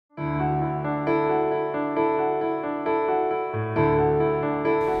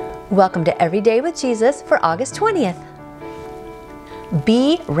Welcome to Every Day with Jesus for August 20th.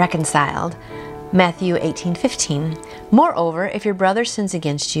 Be reconciled. Matthew 18:15. Moreover, if your brother sins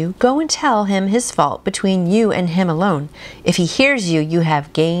against you, go and tell him his fault between you and him alone. If he hears you, you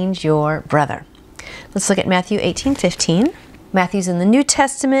have gained your brother. Let's look at Matthew 18:15. Matthew's in the New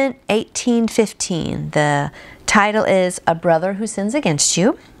Testament, 18:15. The title is A Brother Who Sins Against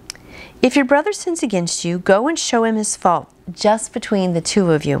You. If your brother sins against you, go and show him his fault, just between the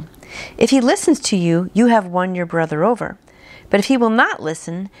two of you. If he listens to you, you have won your brother over. But if he will not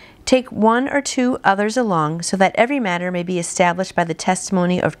listen, take one or two others along, so that every matter may be established by the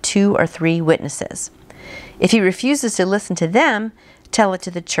testimony of 2 or 3 witnesses. If he refuses to listen to them, tell it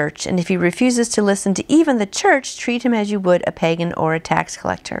to the church. And if he refuses to listen to even the church, treat him as you would a pagan or a tax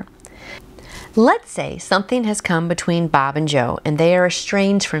collector. Let's say something has come between Bob and Joe, and they are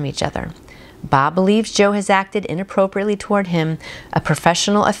estranged from each other. Bob believes Joe has acted inappropriately toward him, a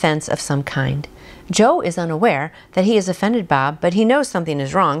professional offense of some kind. Joe is unaware that he has offended Bob, but he knows something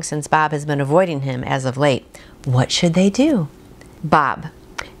is wrong since Bob has been avoiding him as of late. What should they do? Bob.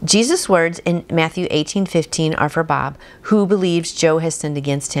 Jesus' words in Matthew 18:15 are for Bob, who believes Joe has sinned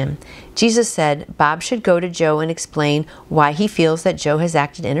against him. Jesus said Bob should go to Joe and explain why he feels that Joe has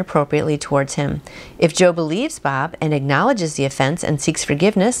acted inappropriately towards him. If Joe believes Bob and acknowledges the offense and seeks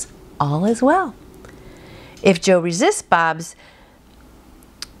forgiveness, all is well. If Joe resists Bob's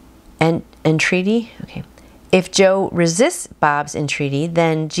entreaty, If Joe resists Bob's entreaty,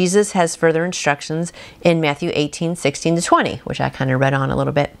 then Jesus has further instructions in Matthew 18:16-20, which I kind of read on a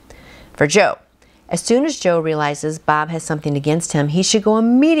little bit. For Joe, as soon as Joe realizes Bob has something against him, he should go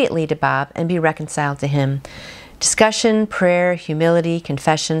immediately to Bob and be reconciled to him. Discussion, prayer, humility,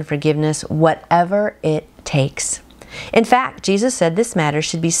 confession, forgiveness, whatever it takes. In fact, Jesus said this matter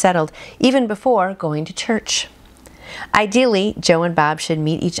should be settled even before going to church. Ideally, Joe and Bob should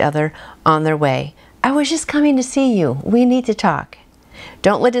meet each other on their way. I was just coming to see you. We need to talk.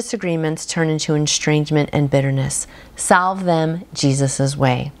 Don't let disagreements turn into estrangement and bitterness. Solve them Jesus'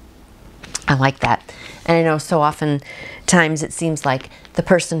 way. I like that. And I know so often times it seems like the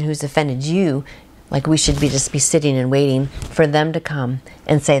person who's offended you, like we should just be sitting and waiting for them to come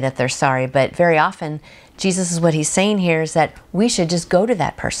and say that they're sorry. But very often, Jesus is what he's saying here is that we should just go to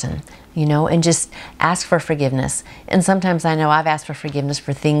that person, and just ask for forgiveness. And sometimes I know I've asked for forgiveness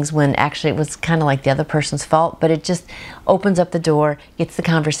for things when actually it was kind of like the other person's fault, but it just opens up the door, gets the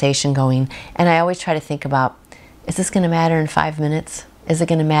conversation going. And I always try to think about, is this going to matter in 5 minutes? Is it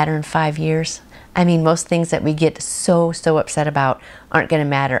going to matter in 5 years? I mean, most things that we get so upset about aren't going to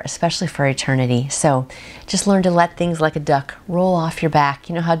matter, especially for eternity. So just learn to let things like a duck roll off your back.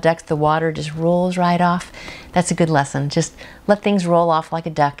 You know how ducks, the water just rolls right off? That's a good lesson. Just let things roll off like a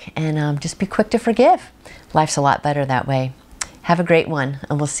duck and just be quick to forgive. Life's a lot better that way. Have a great one,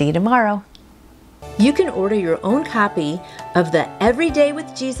 and we'll see you tomorrow. You can order your own copy of the Every Day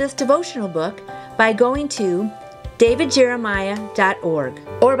with Jesus devotional book by going to davidjeremiah.org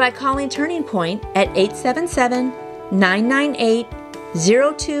or by calling Turning Point at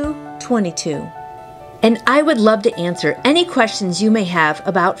 877-998-0222. And I would love to answer any questions you may have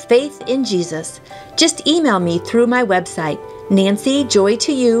about faith in Jesus. Just email me through my website,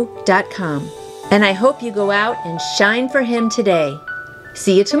 nancyjoytoyou.com. And I hope you go out and shine for Him today.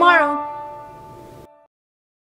 See you tomorrow.